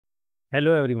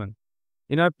Hello everyone.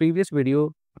 In our previous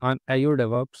video on Azure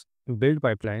DevOps Build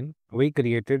Pipeline, we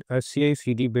created a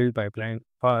CI/CD build pipeline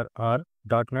for our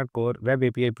 .NET Core Web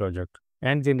API project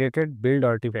and generated build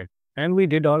artifact. And we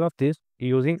did all of this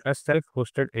using a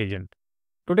self-hosted agent.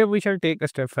 Today we shall take a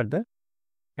step further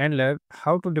and learn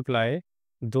how to deploy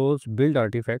those build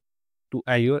artifacts to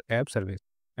Azure App Service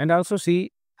and also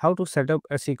see how to set up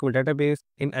a SQL database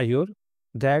in Azure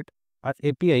that our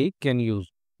API can use.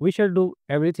 We shall do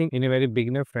everything in a very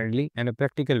beginner friendly and a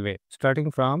practical way, starting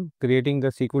from creating the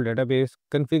SQL database,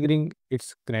 configuring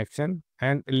its connection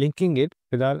and linking it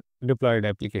with our deployed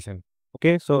application.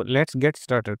 Okay, so let's get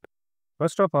started.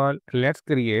 First of all, let's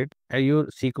create Azure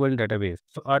SQL database.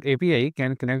 So our API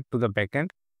can connect to the backend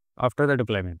after the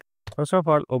deployment. First of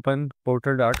all, open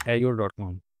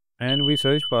portal.azure.com and we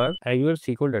search for Azure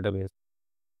SQL database.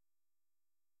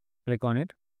 Click on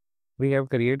it. We have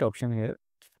create option here.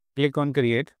 Click on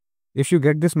create. If you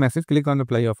get this message, click on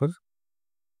apply offers.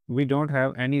 We don't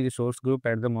have any resource group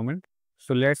at the moment.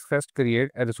 So let's first create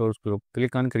a resource group.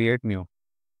 Click on create new.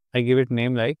 I give it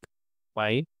name like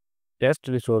my test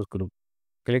resource group.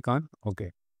 Click on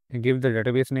OK. And give the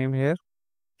database name here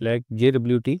like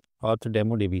JWT auth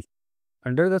demo DB.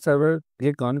 Under the server,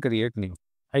 click on create new.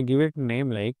 I give it name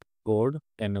like code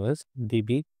canvas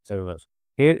DB server.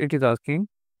 Here it is asking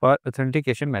for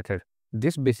authentication method.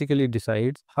 This basically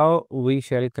decides how we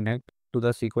shall connect to the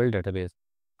SQL database,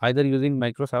 either using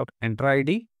Microsoft Entra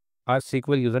ID or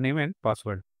SQL username and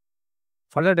password.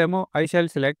 For the demo, I shall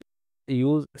select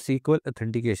use SQL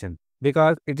authentication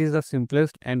because it is the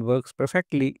simplest and works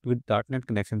perfectly with .NET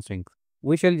connection strings.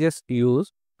 We shall just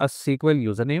use a SQL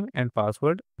username and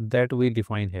password that we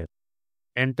define here.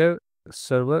 Enter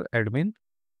server admin.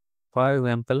 For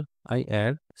example, I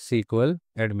add SQL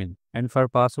admin, and for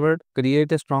password,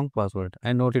 create a strong password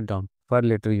and note it down for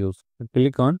later use.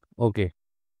 Click on OK.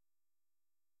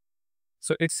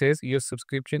 So it says your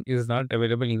subscription is not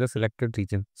available in the selected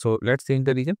region. So let's change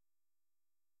the region.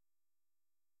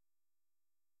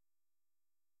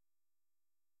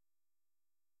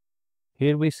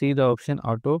 Here we see the option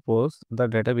auto pause the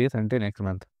database until next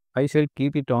month. I shall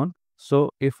keep it on.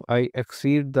 So if I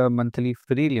exceed the monthly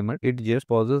free limit, it just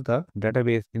pauses the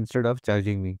database instead of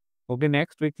charging me. Okay,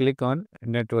 next we click on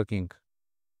networking.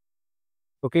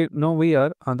 Okay, now we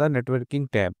are on the networking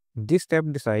tab. This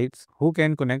tab decides who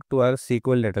can connect to our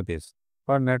SQL database.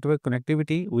 For network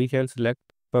connectivity, we shall select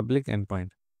public endpoint.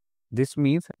 This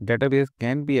means database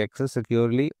can be accessed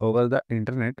securely over the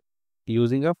internet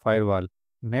using a firewall.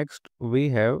 Next, we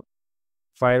have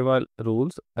firewall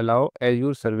rules allow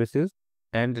Azure services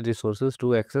and resources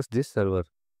to access this server.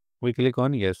 We click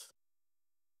on yes.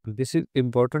 This is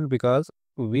important because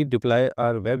we deploy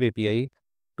our web API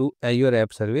to Azure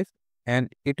App Service and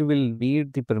it will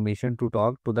need the permission to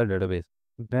talk to the database.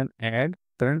 Then add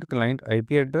current client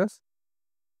IP address.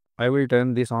 I will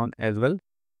turn this on as well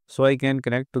so I can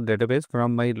connect to database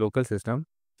from my local system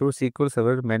through SQL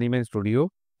Server Management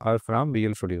Studio or from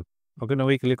Visual Studio. Okay, now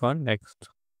we click on next.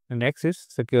 Next is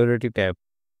security tab.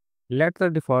 Let the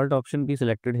default option be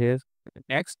selected here.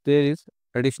 Next, there is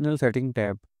additional setting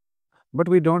tab. But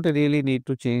we don't really need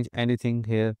to change anything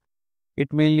here.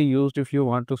 It mainly used if you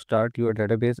want to start your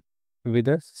database with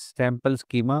a sample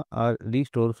schema or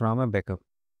restore from a backup.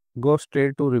 Go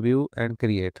straight to review and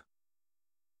create.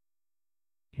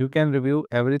 You can review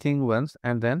everything once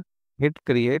and then hit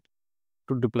create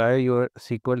to deploy your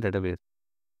SQL database.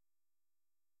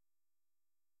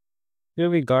 Here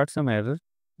we got some error.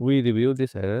 We review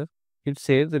this error. It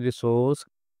says the resource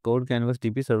code canvas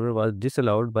DB server was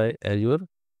disallowed by Azure.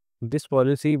 This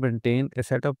policy maintains a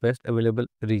set of best available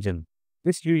region.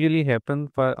 This usually happens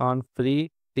for on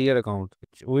free tier account.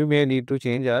 We may need to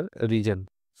change our region.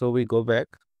 So we go back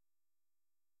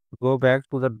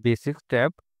to the basics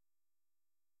tab.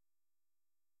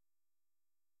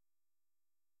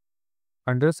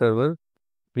 Under server,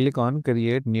 click on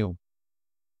create new.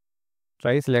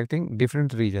 Try selecting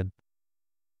different region.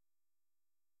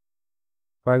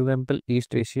 For example,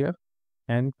 East Asia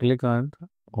and click on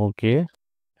OK.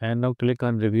 And now click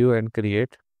on review and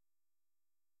create.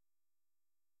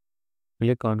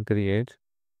 Click on create.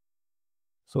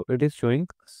 So it is showing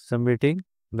submitting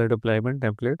the deployment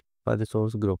template for the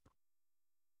source group.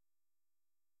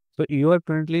 So you are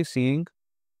currently seeing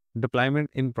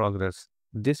deployment in progress.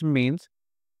 This means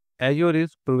Azure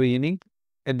is provisioning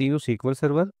a new SQL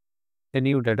server, a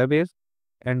new database,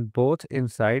 and both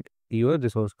inside your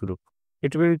resource group.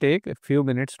 It will take a few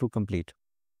minutes to complete.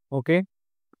 Okay,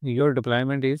 your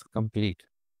deployment is complete.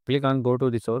 Click on go to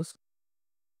resource.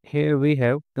 Here we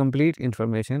have complete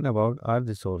information about our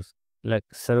resource like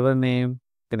server name,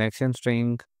 connection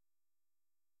string,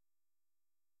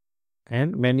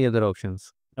 and many other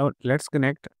options. Now let's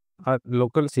connect our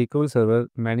local SQL Server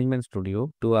Management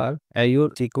Studio to our Azure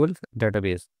SQL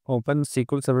database. Open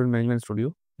SQL Server Management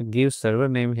Studio, give server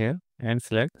name here and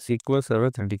select SQL Server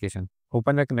Authentication.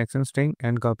 Open a connection string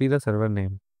and copy the server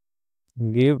name.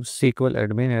 Give SQL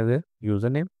admin as a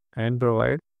username and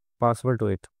provide password to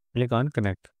it. Click on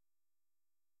connect.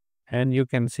 And you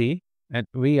can see that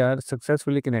we are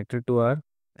successfully connected to our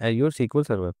Azure SQL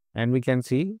Server, and we can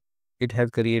see it has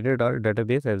created our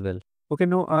database as well. Okay,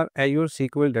 now our Azure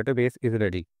SQL database is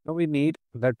ready. Now we need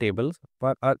the tables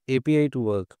for our API to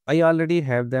work. I already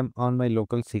have them on my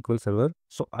local SQL server,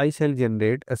 so I shall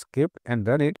generate a script and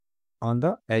run it on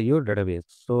the Azure database.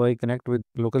 So I connect with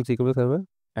local SQL server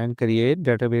and create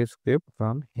database script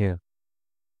from here.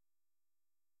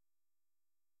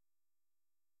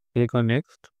 Click on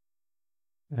next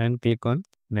and click on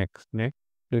next.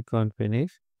 Click on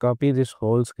finish. Copy this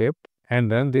whole script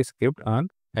and run this script on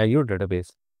Azure database.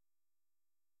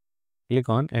 Click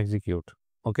on execute.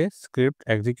 Okay, script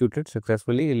executed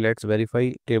successfully. Let's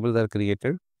verify tables are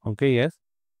created. Okay, yes,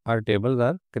 our tables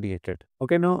are created.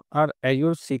 Okay, now our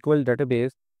Azure SQL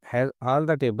database has all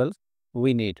the tables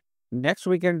we need. Next,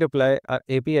 we can deploy our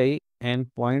API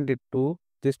and point it to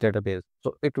this database.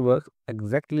 So it works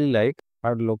exactly like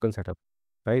our local setup,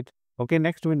 right? Okay,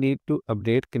 next we need to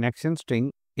update connection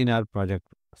string in our project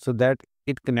so that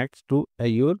it connects to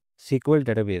Azure SQL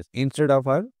database instead of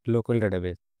our local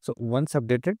database. So once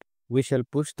updated, we shall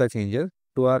push the changes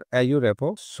to our Azure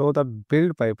Repo so the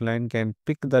build pipeline can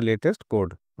pick the latest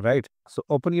code, right? So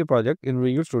open your project in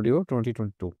Visual Studio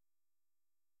 2022.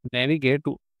 Navigate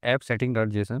to app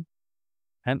setting.json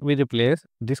and we replace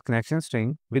this connection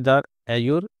string with our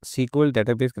Azure SQL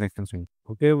database connection string.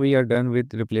 Okay, we are done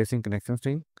with replacing connection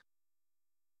string.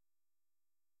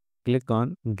 Click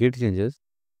on Git changes.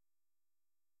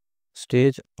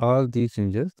 Stage all these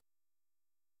changes.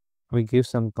 We give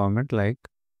some comment like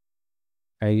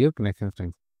Azure connection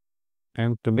string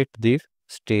and commit these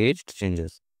staged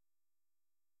changes.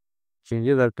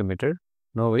 Changes are committed.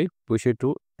 Now we push it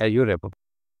to Azure Repo.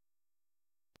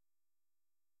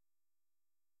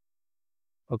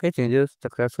 Okay, changes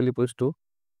successfully pushed to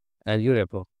Azure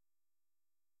Repo.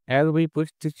 As we push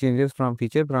these changes from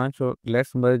feature branch, so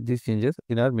let's merge these changes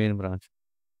in our main branch.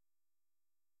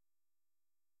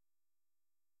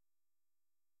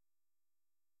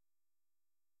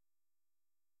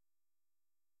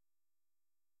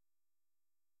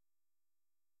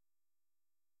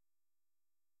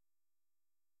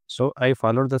 So I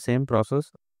followed the same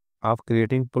process of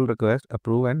creating pull request,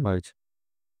 approve and merge.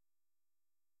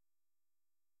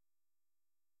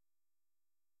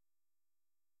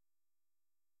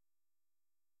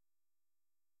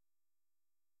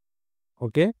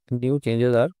 Okay, new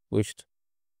changes are pushed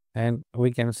and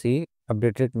we can see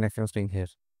updated connection string here.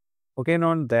 Okay,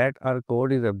 now that our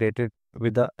code is updated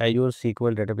with the Azure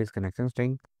SQL database connection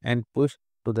string and pushed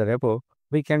to the repo,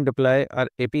 we can deploy our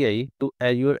API to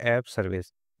Azure App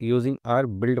Service using our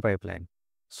build pipeline.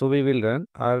 So we will run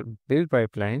our build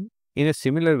pipeline in a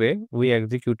similar way we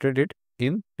executed it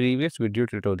in previous video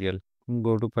tutorial.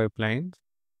 Go to pipelines.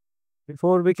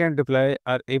 Before we can deploy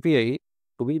our API,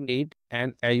 we need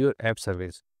an Azure App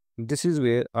Service. This is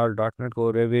where our .NET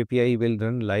Core Web API will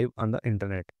run live on the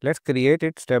internet. Let's create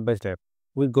it step by step.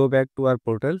 We go back to our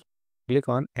portal, click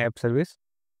on App Service,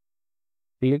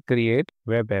 click Create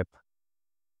Web App.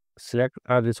 Select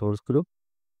our resource group.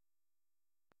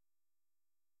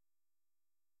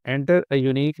 Enter a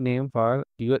unique name for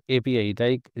your API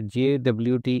like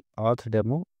JWT Auth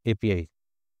Demo API.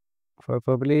 For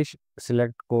publish,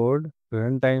 select code,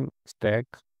 runtime stack,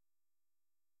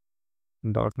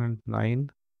 .NET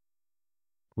 9.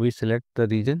 We select the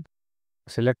region.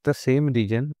 Select the same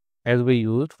region as we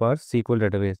used for SQL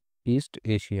database, East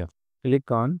Asia.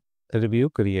 Click on Review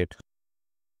Create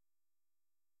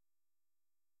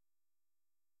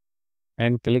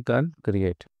and click on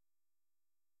Create.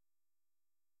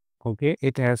 Okay,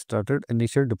 it has started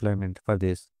initial deployment for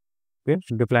this. Okay,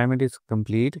 deployment is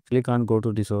complete. Click on Go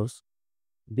to Resource.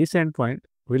 This endpoint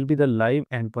will be the live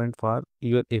endpoint for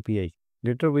your API.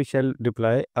 Later, we shall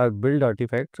deploy our build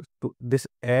artifact to this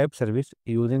app service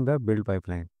using the build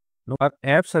pipeline. Now, our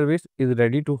app service is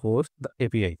ready to host the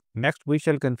API. Next, we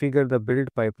shall configure the build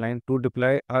pipeline to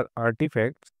deploy our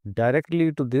artifacts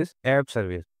directly to this app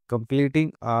service,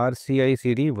 completing our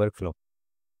CI/CD workflow.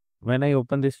 When I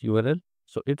open this URL,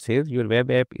 so it says your web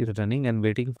app is running and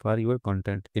waiting for your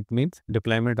content. It means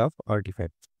deployment of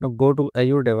artifacts. Now go to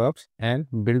Azure DevOps and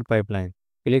build pipeline.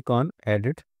 Click on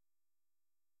edit.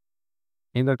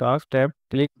 In the task tab,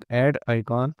 click add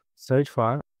icon, search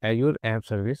for Azure App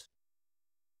Service,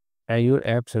 Azure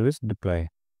App Service deploy.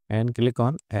 and click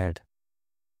on add.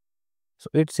 So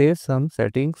it says some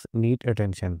settings need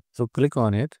attention. So click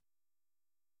on it.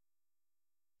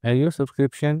 Azure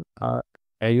subscription are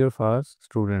Azure for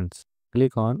students.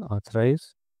 Click on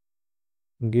authorize.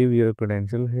 Give your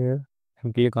credential here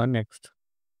and click on next.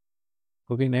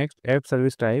 Okay, next app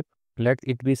service type. Let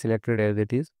it be selected as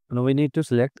it is. Now we need to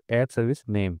select app service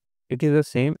name. It is the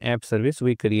same app service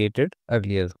we created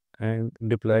earlier and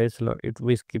deploy it.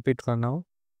 We skip it for now.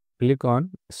 Click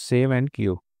on save and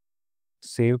queue.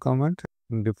 Save command,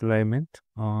 deployment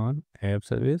on app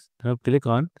service. Now click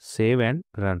on save and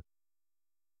run.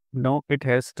 Now it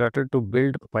has started to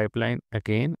build pipeline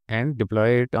again and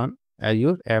deploy it on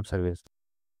Azure App Service.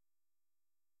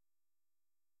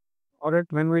 Alright,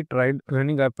 when we tried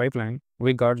running our pipeline,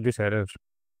 we got this error.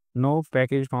 No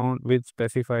package found with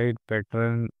specified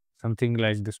pattern, something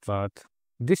like this path.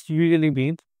 This usually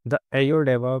means the Azure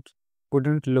DevOps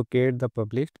couldn't locate the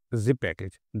published zip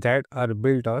package that our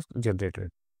build task generated.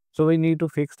 So we need to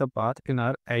fix the path in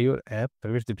our Azure App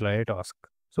Service deploy task.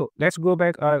 So let's go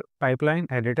back our pipeline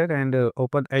editor and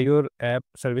open Azure App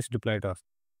Service deploy task.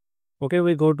 Okay,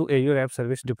 we go to Azure App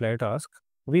Service deploy task.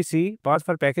 We see path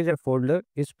for package or folder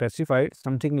is specified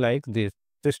something like this: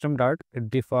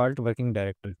 system.default working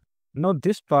directory. Now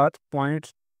this path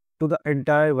points to the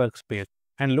entire workspace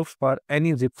and looks for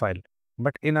any zip file.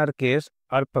 But in our case,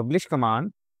 our publish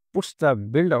command puts the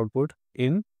build output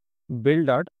in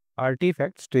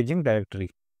build.artifact staging directory.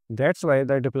 That's why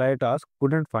the deploy task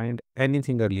couldn't find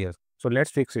anything earlier. So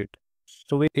let's fix it.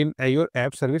 So in Azure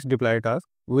App Service deploy task,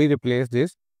 we replace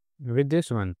this with this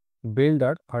one,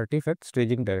 build.artifact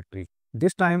staging directory.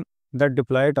 This time the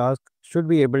deploy task should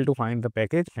be able to find the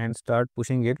package and start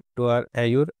pushing it to our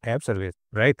Azure App Service,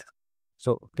 right?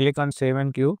 So click on save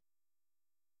and queue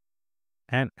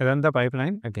and run the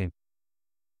pipeline again.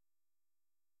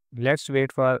 Let's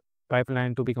wait for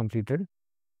pipeline to be completed.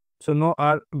 So now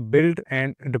our build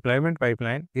and deployment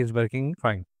pipeline is working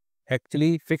fine.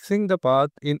 Actually, fixing the path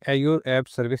in Azure App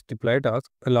Service deploy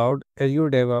task allowed Azure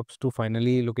DevOps to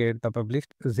finally locate the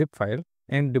published zip file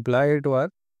and deploy it to our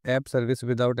app service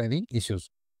without any issues.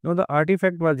 Now the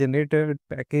artifact was generated,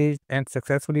 packaged, and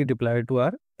successfully deployed to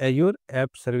our Azure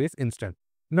App Service instance.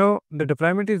 Now the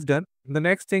deployment is done. The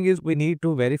next thing is we need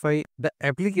to verify the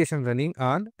application running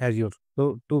on Azure.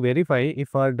 So to verify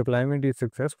if our deployment is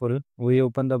successful, we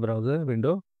open the browser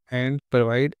window and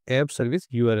provide app service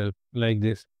URL like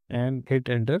this and hit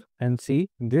enter and see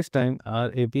this time our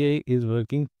API is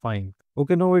working fine.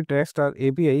 Okay, now we test our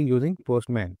API using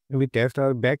Postman. We test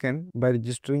our backend by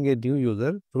registering a new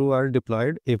user through our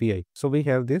deployed API. So we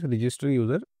have this register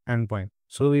user endpoint.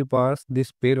 So we pass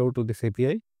this payload to this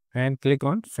API and click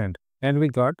on send. And we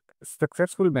got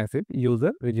successful message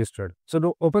user registered. So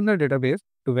now open the database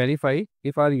to verify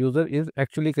if our user is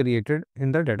actually created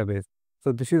in the database.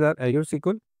 So this is our Azure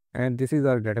SQL and this is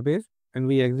our database, and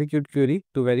we execute query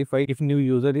to verify if new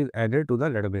user is added to the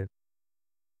database.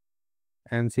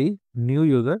 And see, new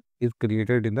user is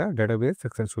created in the database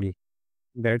successfully.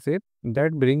 That's it.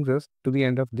 That brings us to the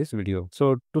end of this video.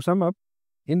 So to sum up,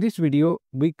 in this video,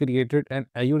 we created an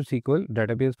Azure SQL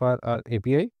database for our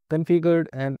API, configured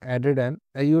and added an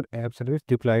Azure App Service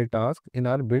deploy task in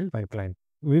our build pipeline.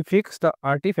 We fixed the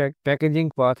artifact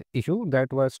packaging path issue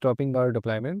that was stopping our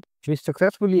deployment. We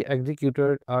successfully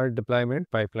executed our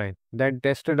deployment pipeline, then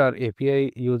tested our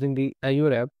API using the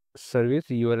Azure App Service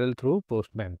URL through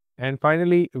Postman, and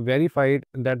finally verified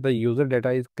that the user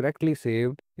data is correctly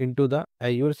saved into the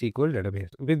Azure SQL database.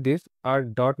 With this, our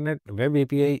 .NET Web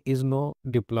API is now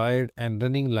deployed and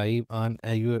running live on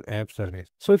Azure App Service.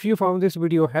 So if you found this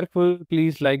video helpful,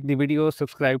 please like the video,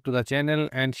 subscribe to the channel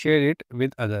and share it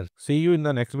with others. See you in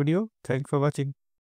the next video. Thanks for watching.